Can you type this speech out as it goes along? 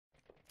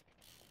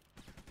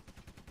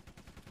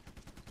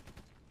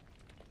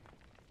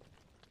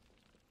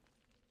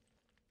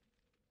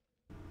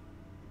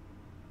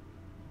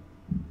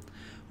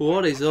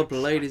What is up,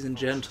 ladies and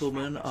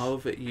gentlemen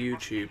of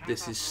YouTube?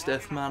 This is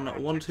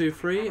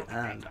Stephman123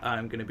 and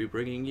I'm going to be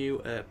bringing you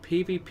a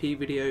PvP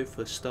video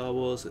for Star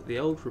Wars The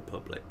Old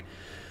Republic.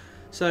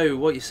 So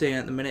what you're seeing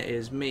at the minute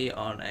is me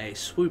on a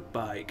swoop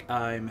bike.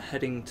 I'm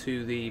heading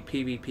to the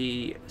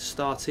PvP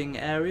starting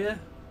area,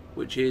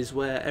 which is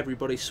where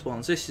everybody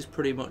spawns. This is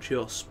pretty much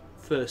your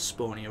first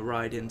spawn. You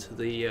ride into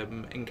the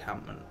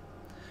encampment.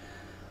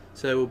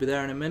 So we'll be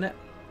there in a minute.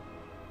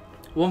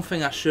 One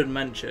thing I should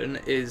mention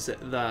is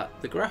that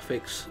the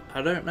graphics,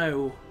 I don't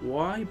know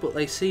why, but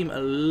they seem a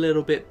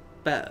little bit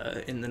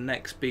better in the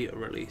next beta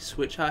release,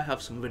 which I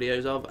have some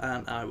videos of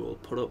and I will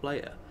put up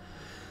later.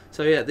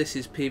 So yeah, this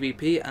is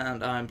PvP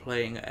and I'm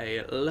playing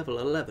a level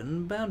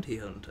 11 bounty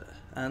hunter,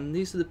 and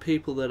these are the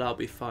people that I'll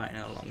be fighting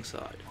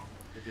alongside.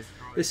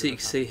 This you can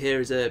see here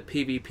is a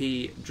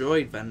PvP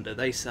droid vendor.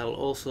 They sell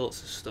all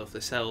sorts of stuff. They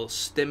sell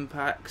stim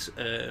packs,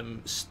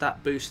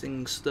 stat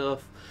boosting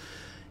stuff,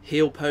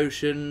 heal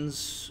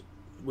potions,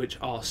 which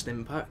are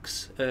stim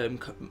packs,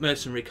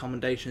 mercenary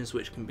commendations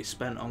which can be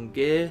spent on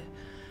gear,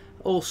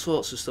 all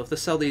sorts of stuff. They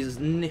sell these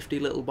nifty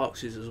little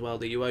boxes as well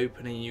that you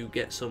open and you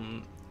get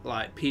some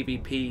like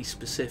PvP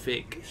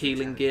specific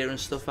healing gear and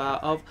stuff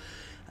out of,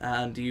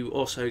 and you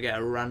also get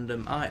a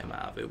random item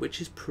out of it,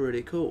 which is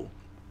pretty cool.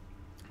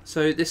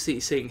 So this that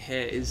you're seeing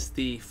here is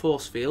the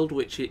force field,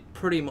 which it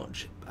pretty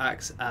much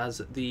acts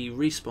as the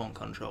respawn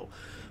control.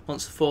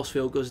 Once the force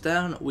field goes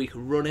down, we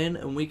can run in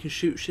and we can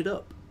shoot shit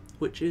up,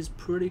 which is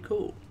pretty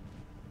cool.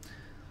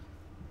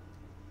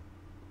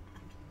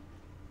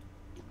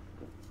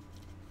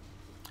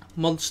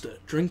 Monster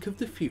drink of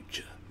the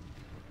future.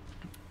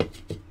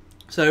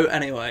 So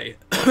anyway,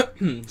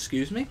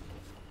 excuse me.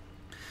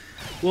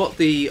 What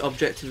the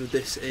objective of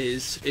this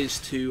is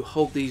to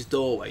hold these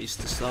doorways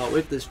to start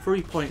with. There's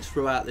 3 points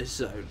throughout this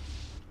zone,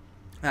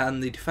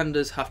 and the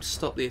defenders have to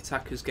stop the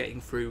attackers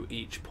getting through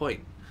each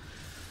point.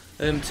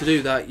 To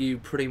do that, you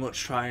pretty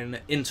much try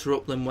and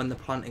interrupt them when they're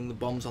planting the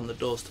bombs on the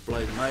doors to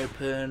blow them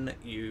open.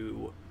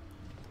 You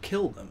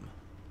kill them.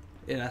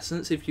 In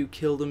essence, if you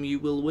kill them, you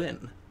will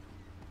win.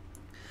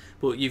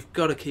 But you've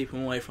got to keep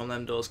them away from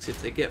them doors, because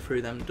if they get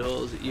through them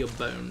doors, you're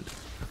boned.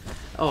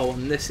 Oh,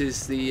 and this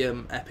is the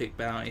epic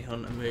bounty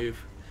hunter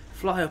move.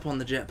 Fly up on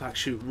the jetpack,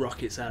 shoot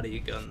rockets out of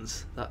your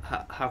guns.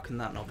 How can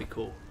that not be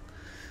cool?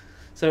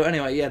 So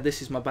anyway, yeah,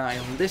 this is my bounty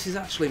hunt. This is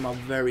actually my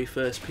very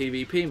first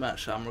PvP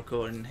match that I'm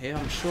recording here.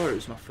 I'm sure it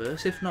was my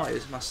first, if not it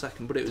was my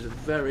second, but it was a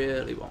very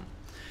early one.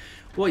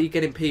 What you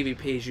get in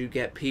PvP is you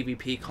get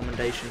PvP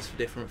commendations for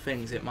different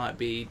things. It might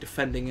be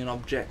defending an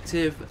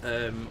objective,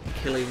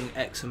 killing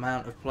X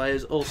amount of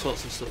players, all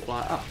sorts of stuff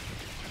like that.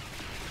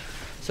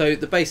 So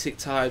the basic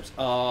types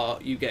are,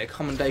 you get a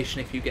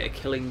commendation if you get a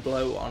killing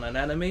blow on an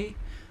enemy.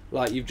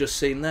 Like you've just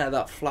seen there,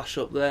 that flash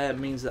up there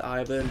means that I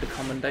have earned a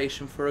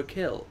commendation for a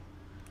kill.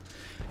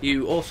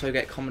 You also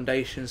get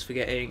commendations for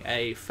getting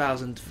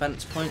 1,000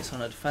 defense points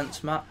on a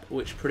defense map,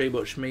 which pretty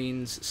much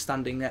means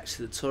standing next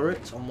to the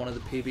turrets on one of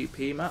the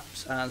PvP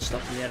maps and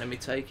stopping the enemy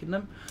taking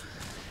them.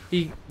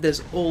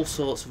 There's all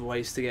sorts of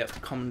ways to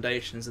get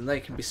commendations, and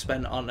they can be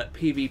spent on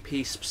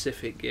PvP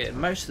specific gear.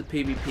 Most of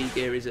the PvP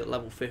gear is at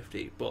level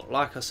 50, but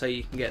like I say,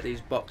 you can get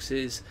these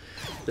boxes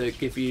that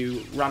give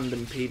you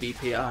random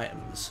PvP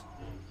items.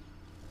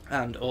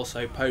 And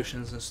also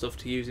potions and stuff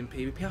to use in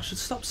PvP. I should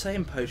stop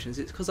saying potions,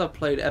 it's because I've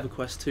played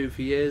EverQuest 2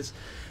 for years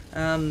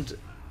and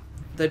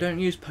they don't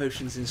use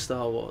potions in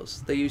Star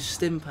Wars. They use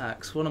stim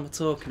packs. What am I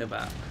talking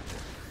about?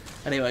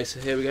 Anyway, so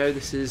here we go.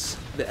 This is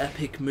the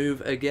epic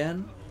move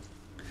again.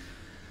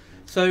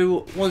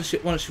 So once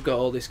you've got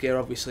all this gear,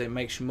 obviously it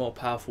makes you more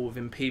powerful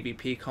within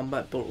PvP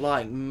combat, but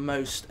like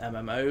most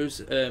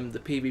MMOs, the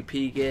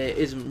PvP gear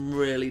isn't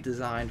really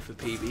designed for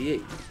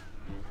PvE.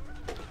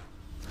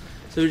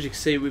 So as you can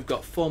see, we've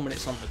got 4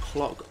 minutes on the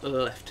clock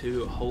left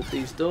to hold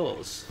these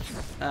doors,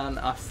 and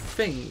I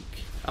think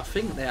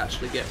they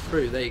actually get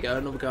through. There you go,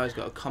 another guy's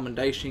got a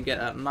commendation. You get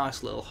that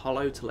nice little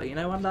hollow to let you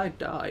know, and I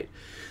died.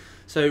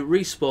 So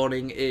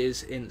respawning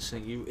is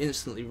instant. You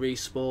instantly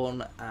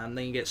respawn, and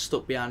then you get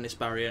stuck behind this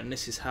barrier, and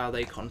this is how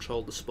they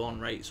control the spawn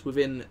rates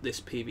within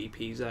this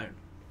PvP zone.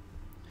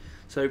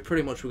 So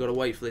pretty much we've got to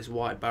wait for this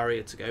white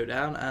barrier to go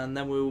down, and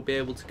then we will be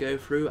able to go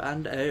through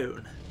and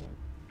own.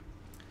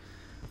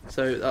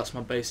 So that's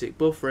my basic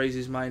buff,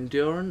 raises my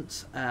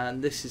endurance,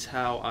 and this is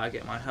how I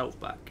get my health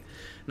back.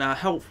 Now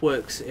health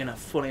works in a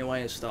funny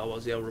way in Star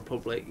Wars The Old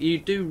Republic. You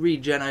do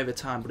regen over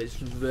time, but it's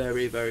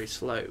very, very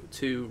slow.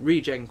 To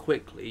regen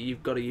quickly,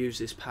 you've got to use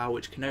this power,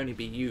 which can only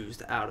be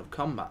used out of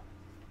combat.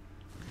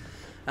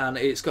 And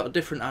it's got a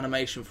different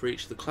animation for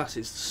each of the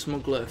classes. The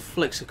smuggler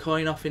flicks a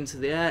coin off into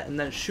the air and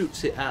then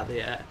shoots it out of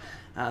the air,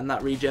 and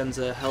that regens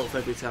her health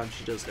every time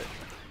she does it.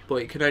 But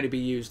it can only be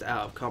used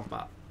out of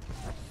combat.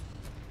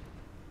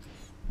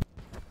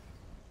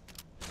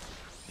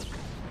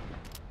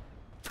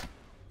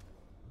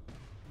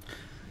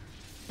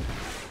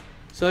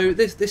 So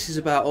this is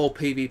about all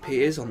PvP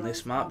is on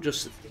this map.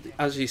 Just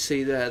as you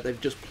see there,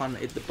 they've just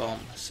planted the bomb.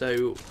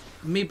 So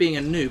me being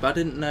a noob, I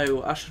didn't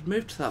know I should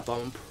move to that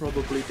bomb and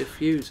probably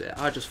defuse it.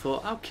 I just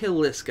thought, I'll kill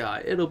this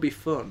guy, it'll be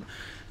fun.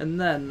 And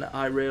then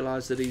I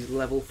realised that he's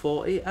level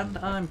 40 and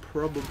I'm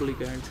probably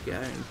going to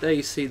get owned. There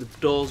you see the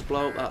doors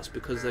blow up, that's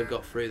because they've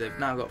got through. They've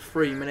now got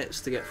 3 minutes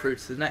to get through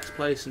to the next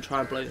place and try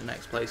and blow the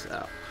next place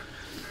out.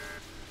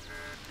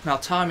 Now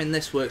timing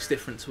this works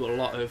different to a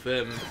lot of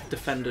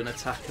defend and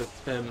attack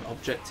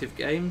objective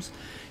games.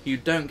 You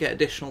don't get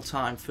additional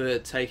time for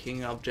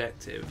taking an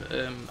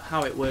objective.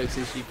 How it works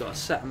is you've got a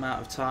set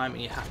amount of time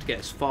and you have to get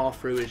as far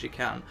through as you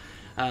can.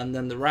 And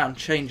then the round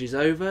changes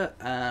over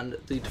and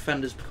the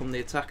defenders become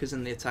the attackers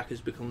and the attackers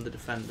become the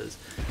defenders.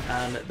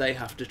 And they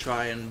have to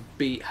try and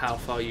beat how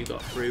far you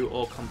got through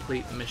or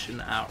complete the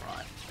mission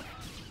outright.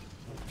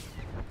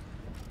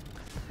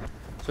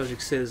 So as you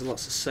can see, there's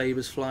lots of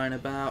sabres flying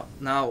about.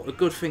 Now, a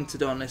good thing to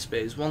do on this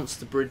bit is once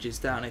the bridge is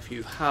down, if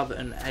you have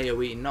an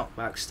AoE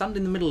knockback, stand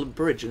in the middle of the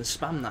bridge and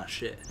spam that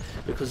shit,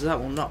 because that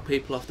will knock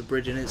people off the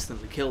bridge and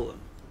instantly kill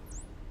them.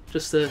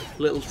 Just a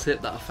little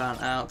tip that I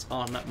found out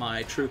on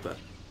my trooper.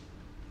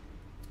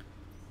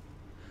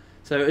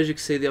 So as you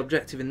can see, the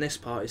objective in this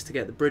part is to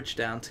get the bridge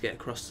down to get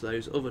across to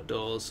those other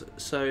doors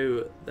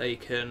so they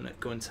can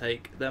go and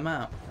take them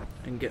out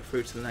and get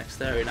through to the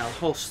next area. Now the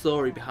whole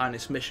story behind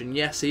this mission,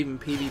 yes, even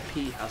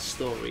PvP has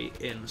story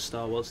in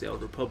Star Wars The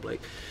Old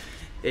Republic,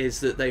 is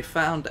that they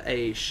found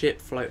a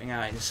ship floating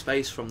out in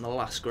space from the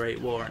last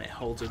Great War and it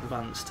holds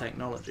advanced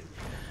technology.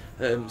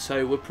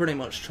 So we're pretty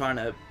much trying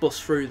to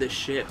bust through this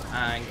ship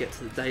and get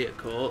to the data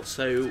core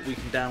so we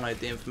can download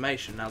the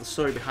information. Now the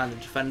story behind the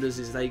defenders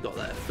is they got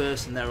there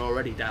first and they're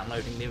already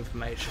downloading the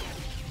information.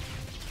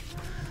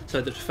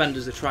 So the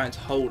defenders are trying to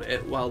hold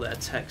it while their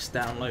techs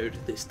download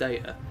this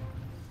data.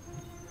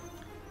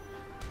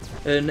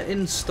 And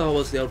in Star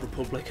Wars The Old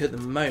Republic at the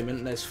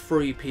moment there's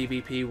 3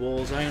 PvP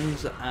war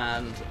zones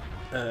and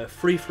a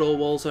free-for-all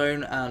war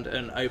zone and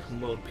an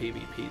open world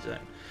PvP zone.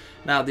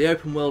 Now the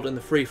open world and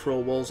the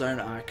free-for-all war zone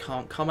I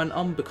can't comment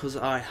on because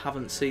I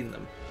haven't seen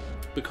them.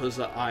 Because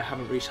I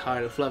haven't reached high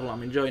enough level.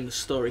 I'm enjoying the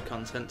story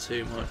content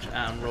too much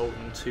and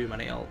rolling too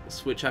many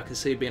ults, which I can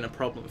see being a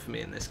problem for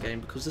me in this game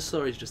because the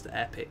story is just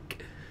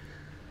epic.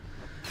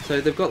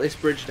 So they've got this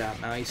bridge down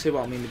now, you see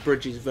what I mean, the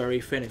bridge is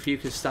very thin. If you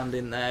can stand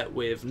in there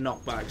with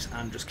knockbacks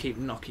and just keep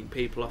knocking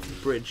people off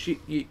the bridge,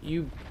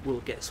 you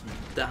will get some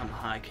damn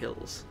high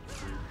kills.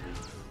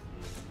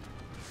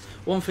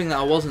 One thing that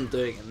I wasn't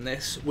doing in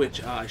this,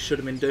 which I should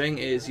have been doing,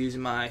 is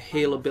using my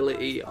heal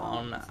ability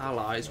on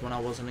allies when I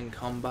wasn't in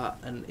combat,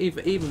 and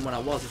even when I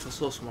was, if I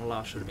saw someone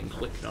alive I should have been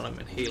clicking on them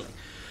and healing.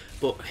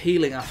 But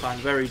healing I find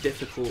very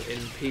difficult in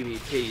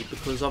PvP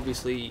because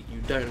obviously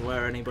you don't know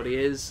where anybody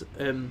is.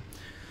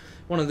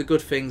 One of the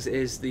good things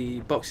is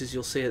the boxes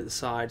you'll see at the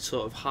side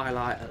sort of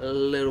highlight a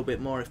little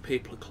bit more if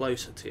people are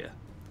closer to you.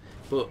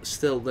 But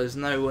still, there's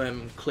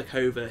no click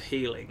over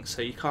healing,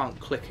 so you can't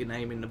click your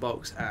name in the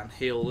box and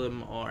heal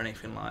them or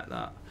anything like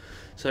that.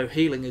 So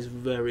healing is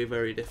very,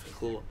 very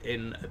difficult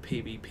in a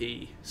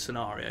PvP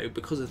scenario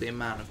because of the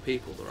amount of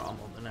people there are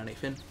more than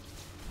anything.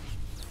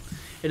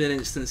 In an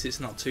instance,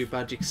 it's not too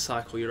bad. You can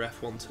cycle your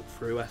F1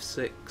 through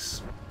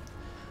F6,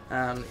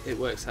 and it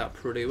works out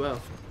pretty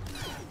well.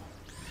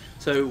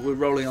 So we're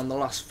rolling on the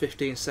last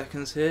 15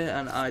 seconds here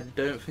and I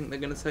don't think they're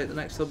going to take the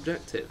next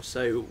objective,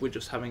 so we're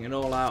just having an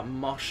all-out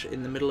mosh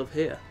in the middle of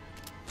here.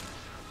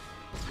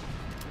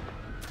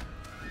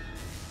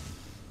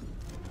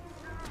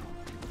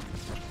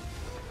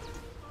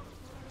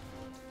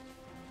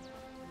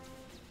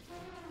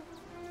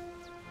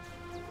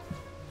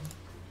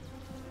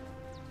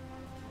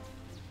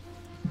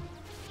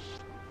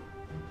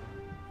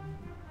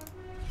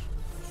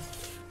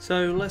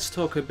 So let's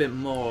talk a bit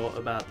more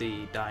about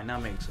the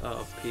dynamics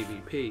of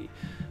PvP.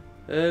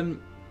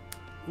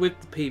 With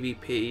the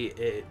PvP,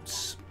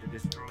 it's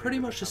pretty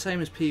much the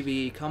same as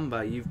PvE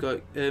combat. You've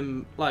got,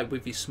 like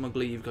with your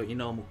smuggler, you've got your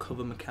normal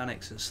cover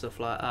mechanics and stuff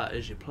like that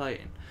as you're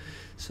playing.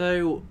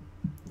 So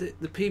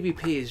the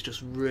PvP is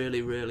just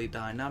really, really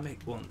dynamic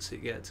once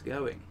it gets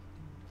going.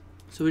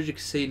 So as you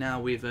can see now,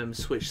 we've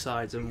switched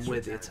sides and we're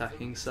the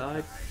attacking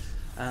side,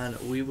 and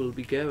we will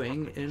be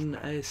going in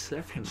a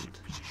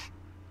second.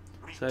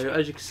 So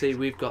as you can see,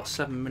 we've got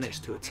 7 minutes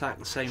to attack,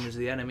 the same as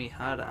the enemy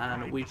had,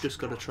 and we've just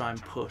got to try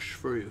and push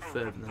through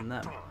further than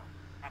them.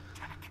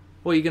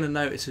 What you're going to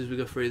notice as we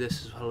go through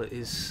this as well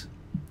is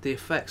the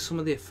effects. Some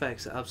of the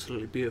effects are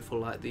absolutely beautiful,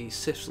 like the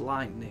Sith's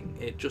lightning.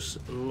 It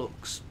just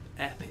looks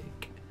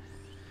epic.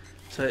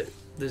 So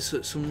there's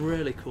some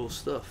really cool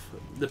stuff.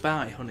 The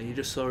bounty hunter, you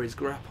just saw his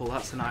grapple.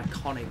 That's an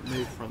iconic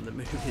move from the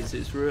movies.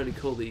 It's really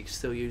cool that you can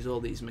still use all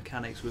these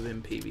mechanics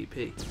within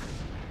PvP.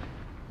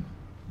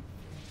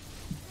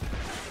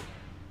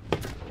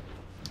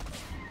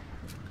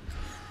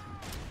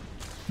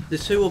 The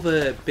two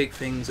other big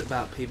things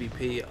about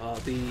PvP are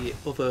the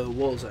other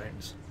war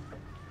zones.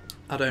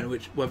 I don't know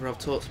whether I've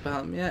talked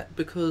about them yet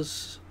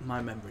because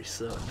my memory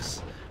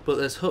sucks. But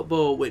there's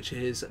Hutball, which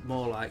is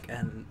more like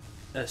an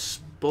a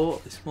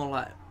sport. It's more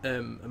like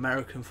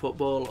American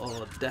football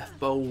or Death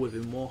Bowl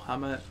within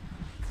Warhammer.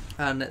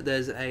 And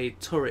there's a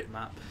turret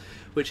map,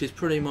 which is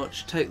pretty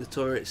much take the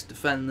turrets,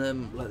 defend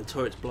them, let the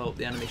turrets blow up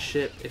the enemy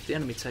ship. If the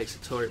enemy takes a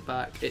turret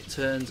back, it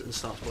turns and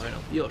starts blowing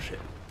up your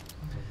ship.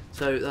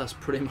 So that's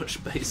pretty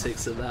much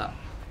basics of that.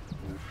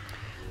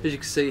 As you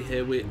can see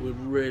here, we're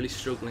really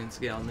struggling to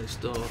get on this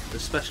door,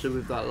 especially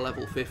with that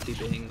level 50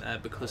 being there,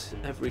 because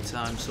every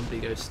time somebody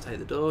goes to take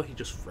the door, he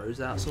just throws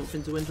out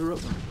something to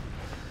interrupt them.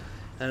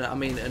 And I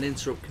mean, an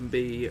interrupt can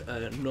be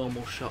a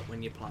normal shot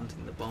when you're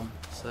planting the bomb,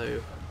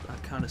 so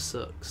that kind of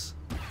sucks.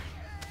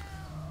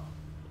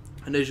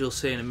 And as you'll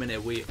see in a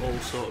minute, we all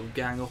sort of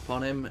gang up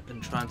on him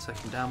and try and take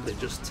him down, but it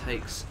just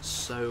takes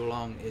so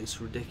long,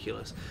 it's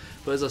ridiculous.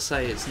 But as I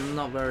say, it's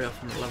not very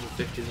often that level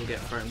 50s will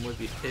get thrown in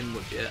with you,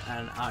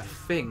 and I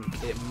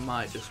think it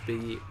might just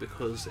be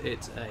because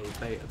it's a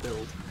beta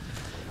build.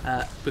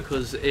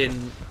 Because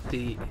in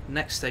the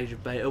next stage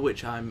of beta,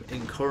 which I'm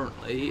in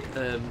currently,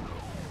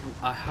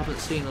 I haven't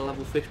seen a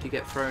level 50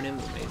 get thrown in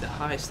with me. The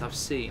highest I've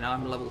seen,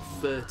 I'm level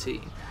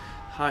 13.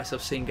 Highest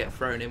I've seen get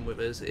thrown in with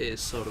us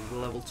is sort of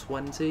level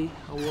 20,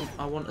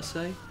 I want to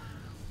say.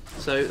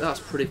 So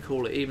that's pretty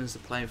cool. It evens the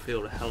playing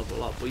field a hell of a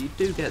lot. But you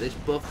do get this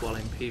buff while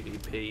in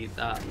PvP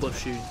that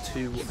buffs you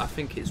to, I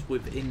think it's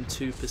within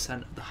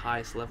 2% of the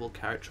highest level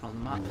character on the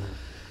map.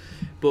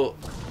 But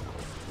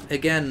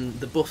again,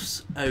 the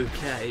buff's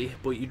okay,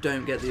 but you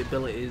don't get the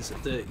abilities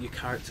that your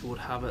character would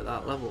have at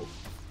that level.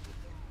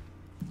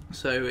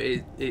 So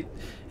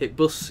it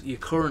buffs your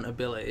current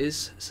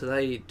abilities, so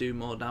they do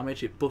more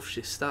damage. It buffs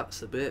your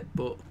stats a bit,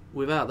 but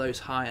without those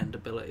high-end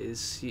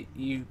abilities,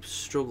 you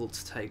struggle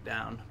to take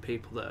down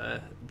people that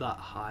are that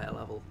higher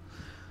level.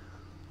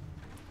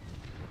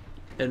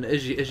 And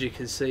as you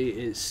can see,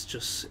 it's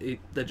just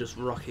they're just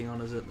rocking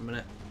on us at the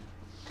minute.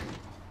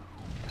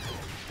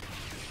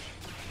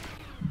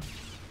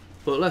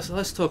 But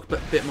let's talk a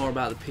bit more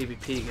about the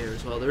PvP gear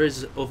as well. There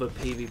is other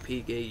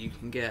PvP gear you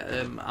can get.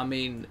 I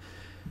mean,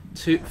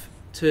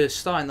 to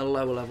start in the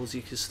lower levels,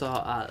 you can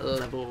start at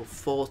level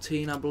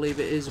 14, I believe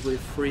it is,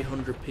 with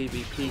 300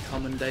 PvP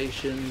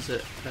commendations.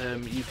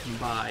 You can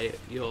buy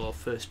your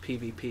first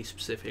PvP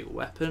specific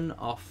weapon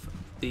off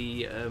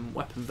the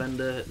weapon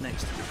vendor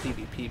next to the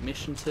PvP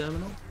mission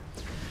terminal.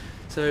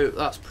 So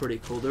that's pretty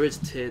cool. There is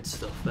tiered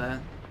stuff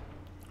there.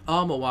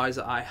 Armor wise,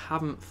 I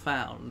haven't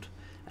found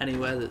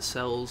anywhere that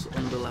sells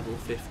under level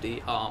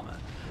 50 armor,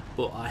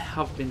 but I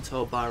have been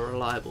told by a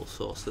reliable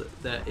source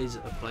that there is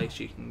a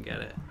place you can get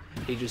it.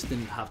 He just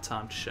didn't have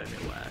time to show me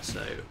where, so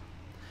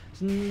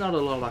there's not a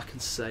lot I can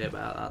say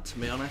about that, to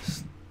be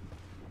honest.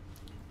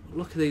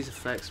 Look at these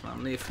effects,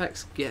 man. The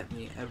effects get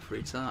me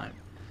every time.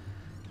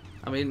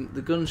 I mean,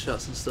 the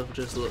gunshots and stuff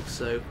just look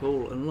so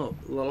cool, and look,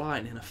 the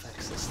lightning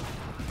effects and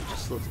stuff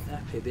just looks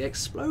epic. The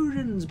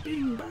explosions,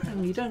 bing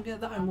bang, you don't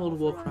get that in World of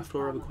Warcraft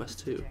or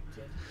EverQuest 2.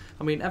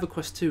 I mean,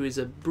 EverQuest 2 is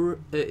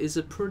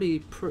a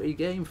pretty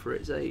game for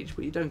its age,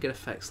 but you don't get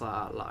effects like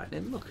that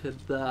lightning. Look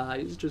at that,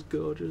 it's just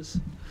gorgeous.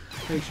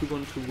 Makes you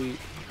want to weep.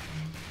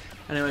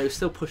 Anyway, we're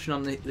still pushing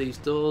on these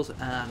doors,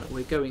 and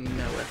we're going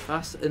nowhere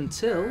fast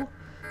until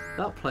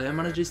that player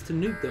manages to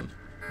nuke them.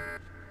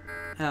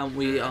 And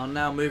we are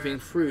now moving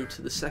through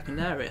to the second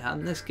area,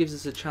 and this gives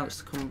us a chance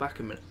to come back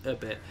a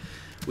bit.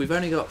 We've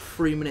only got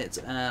 3 minutes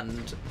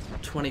and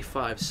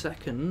 25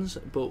 seconds,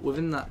 but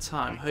within that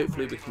time,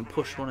 hopefully we can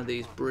push one of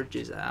these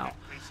bridges out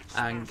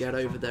and get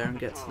over there and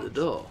get to the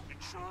door.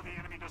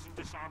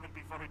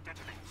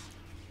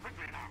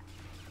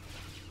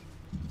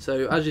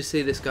 So as you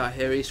see, this guy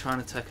here, he's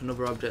trying to take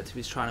another objective.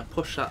 He's trying to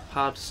push that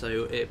pad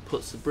so it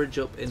puts the bridge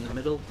up in the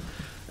middle.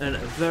 And a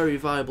very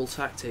viable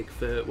tactic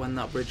for when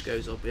that bridge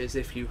goes up is,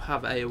 if you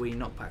have AoE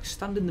knockback,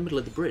 stand in the middle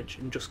of the bridge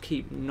and just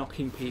keep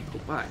knocking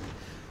people back.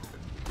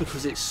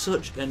 Because it's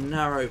such a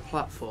narrow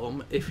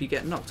platform, if you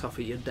get knocked off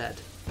it, you're dead.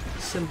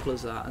 Simple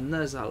as that. And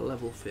there's that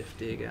level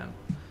 50 again.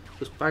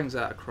 Just bangs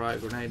out a cryo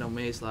grenade on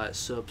me. It's like,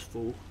 subs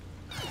fool.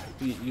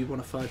 You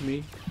want to fight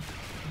me?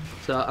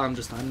 So I'm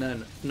just like,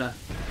 no,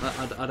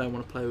 I don't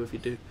want to play with you,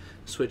 dude.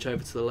 Switch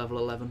over to the level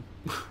 11.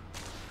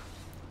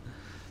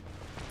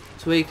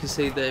 So here you can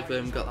see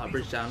they've got that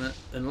bridge down,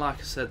 and like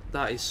I said,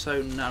 that is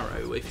so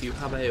narrow. If you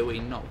have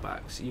AoE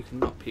knockbacks, you can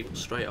knock people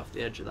straight off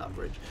the edge of that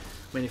bridge.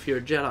 I mean, if you're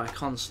a Jedi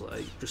consular,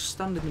 you just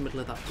stand in the middle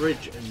of that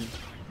bridge and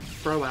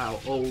throw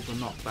out all the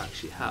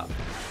knockbacks you have,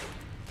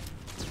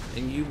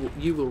 and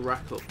you will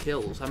rack up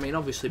kills. I mean,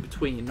 obviously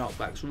between your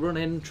knockbacks, run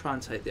in, try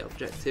and take the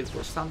objective,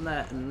 but stand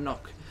there and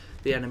knock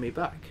the enemy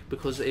back,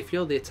 because if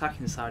you're the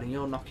attacking side and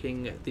you're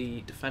knocking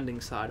the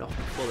defending side off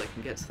before they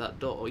can get to that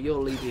door, you're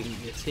leaving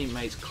your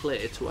teammates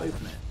clear to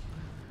open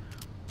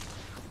it.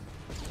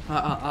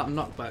 That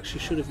knockback she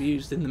should have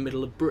used in the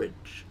middle of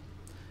bridge,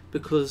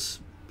 because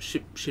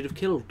she'd have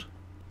killed.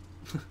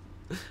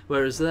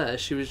 Whereas there,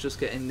 she was just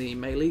getting the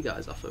melee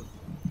guys off him.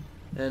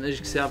 And as you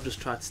can see, I've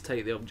just tried to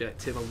take the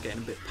objective. I'm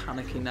getting a bit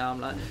panicky now.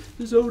 I'm like,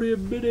 there's only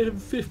 1 minute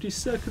and 50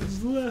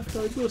 seconds left,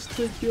 I must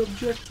take the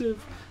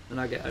objective. And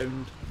I get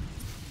owned.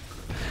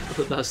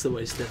 But that's the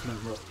way Stepman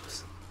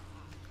rocks.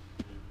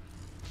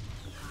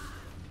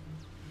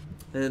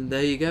 And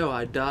there you go,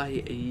 I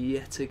die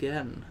yet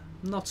again.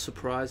 Not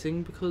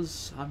surprising,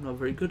 because I'm not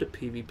very good at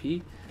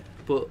PvP,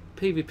 but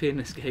PvP in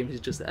this game is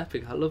just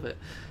epic. I love it.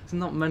 There's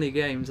not many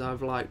games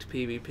I've liked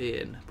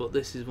PvP in, but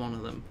this is one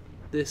of them.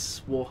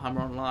 This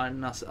Warhammer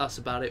Online, that's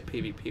about it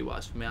PvP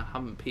wise for me. I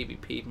haven't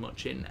PvP'd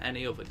much in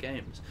any other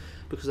games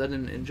because I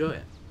didn't enjoy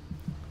it.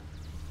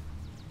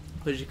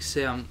 As you can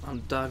see, I'm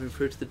diving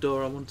through to the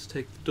door. I want to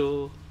take the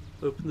door,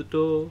 open the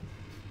door,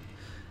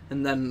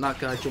 and then that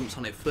guy jumps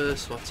on it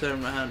first, so I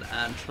turn around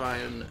and try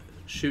and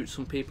shoot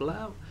some people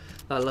out.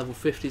 That level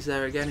 50's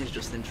there again, he's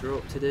just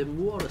interrupted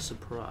him. What a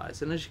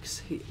surprise. And as you can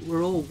see,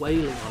 we're all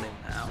wailing on him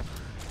now,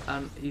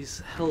 and his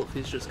health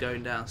is just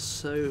going down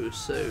so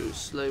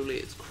slowly,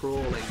 it's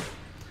crawling.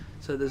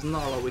 So there's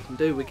not a lot we can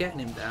do. We're getting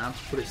him down,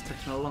 but it's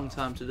taking a long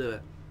time to do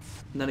it.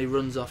 And then he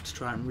runs off to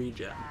try and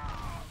regen.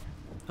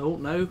 Oh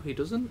no, he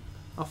doesn't.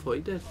 I thought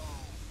he did.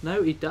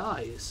 No, he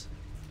dies.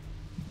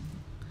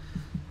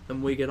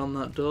 And we get on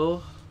that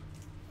door,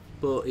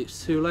 but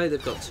it's too late.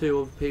 They've got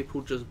two other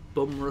people just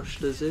bum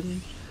rushed us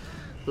in.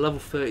 Level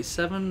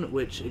 37,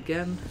 which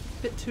again,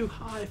 a bit too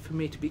high for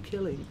me to be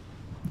killing.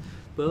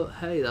 But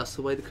hey, that's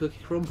the way the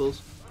cookie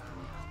crumbles.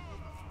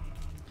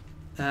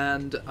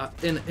 And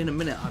in a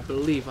minute, I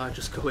believe I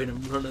just go in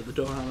and run at the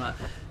door. And I'm like,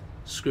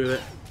 screw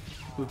it.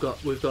 We've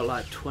got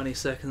like 20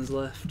 seconds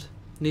left.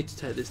 Need to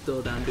take this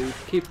door down, dude.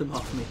 Keep them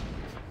off me.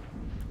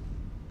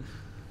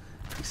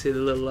 You see the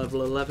little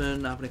level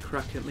 11 having a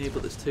crack at me,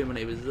 but there's too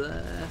many of us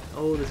there.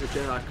 Oh, there's a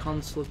Jedi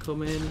Consular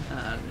coming,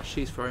 and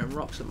she's throwing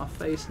rocks at my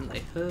face, and they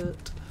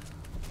hurt.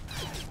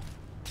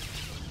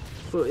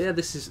 But yeah,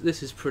 this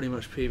is pretty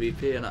much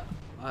PvP, and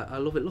I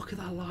love it. Look at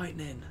that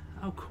lightning.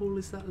 How cool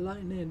is that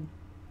lightning?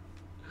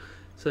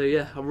 So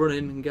yeah, I run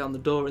in and get on the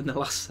door in the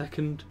last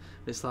second.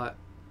 It's like,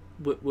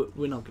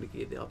 we're not going to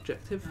get the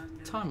objective.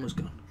 Time was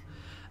gone.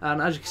 And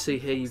as you can see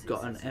here, you've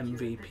got an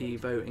MVP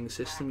voting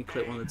system. You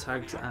click one of the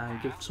tags and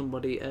give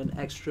somebody an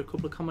extra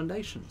couple of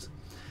commendations.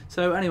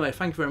 So anyway,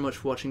 thank you very much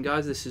for watching,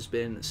 guys. This has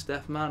been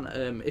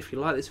Stefman. If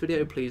you like this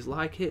video, please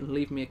like it and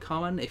leave me a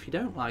comment. If you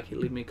don't like it,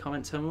 leave me a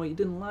comment, tell me what you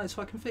didn't like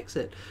so I can fix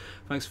it.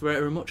 Thanks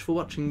very much for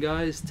watching,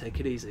 guys. Take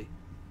it easy.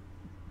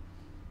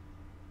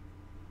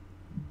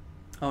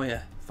 Oh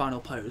yeah,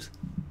 final pose.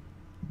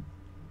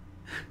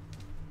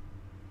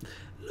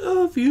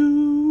 Love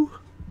you.